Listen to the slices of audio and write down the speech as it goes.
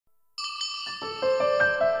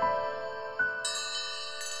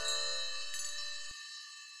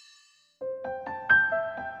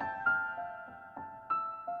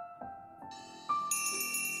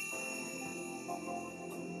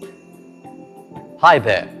Hi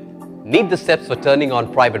there! Need the steps for turning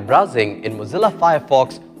on private browsing in Mozilla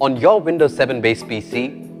Firefox on your Windows 7 based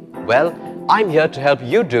PC? Well, I'm here to help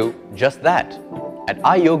you do just that. At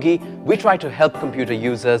iYogi, we try to help computer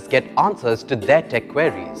users get answers to their tech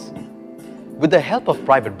queries. With the help of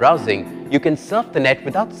private browsing, you can surf the net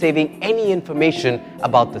without saving any information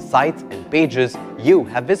about the sites and pages you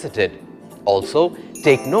have visited. Also,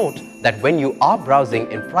 take note that when you are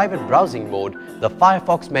browsing in private browsing mode, the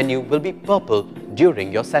Firefox menu will be purple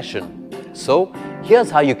during your session. So, here's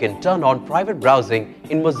how you can turn on private browsing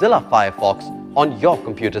in Mozilla Firefox on your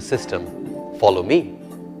computer system. Follow me.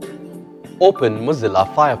 Open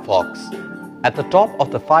Mozilla Firefox. At the top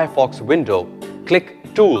of the Firefox window, click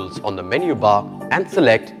Tools on the menu bar and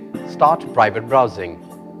select Start Private Browsing.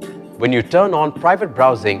 When you turn on private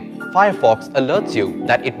browsing, Firefox alerts you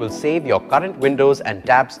that it will save your current windows and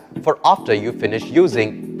tabs for after you finish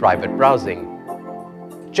using private browsing.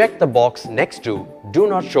 Check the box next to Do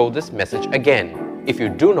not show this message again if you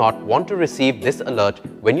do not want to receive this alert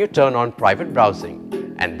when you turn on private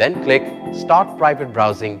browsing, and then click Start Private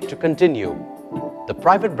Browsing to continue. The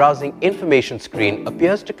private browsing information screen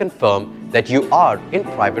appears to confirm that you are in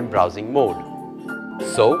private browsing mode.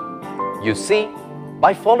 So, you see,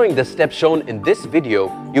 by following the steps shown in this video,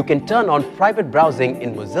 you can turn on private browsing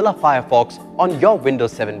in Mozilla Firefox on your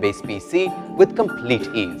Windows 7 based PC with complete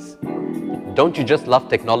ease. Don't you just love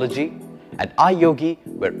technology? At iYogi,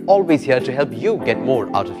 we're always here to help you get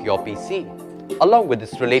more out of your PC, along with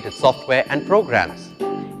its related software and programs.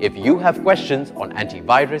 If you have questions on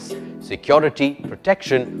antivirus, security,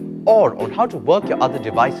 protection, or on how to work your other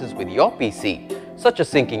devices with your PC, such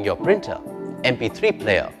as syncing your printer, MP3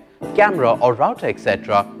 player, camera or router,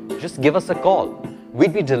 etc., just give us a call.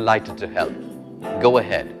 We'd be delighted to help. Go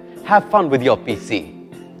ahead, have fun with your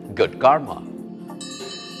PC. Good karma.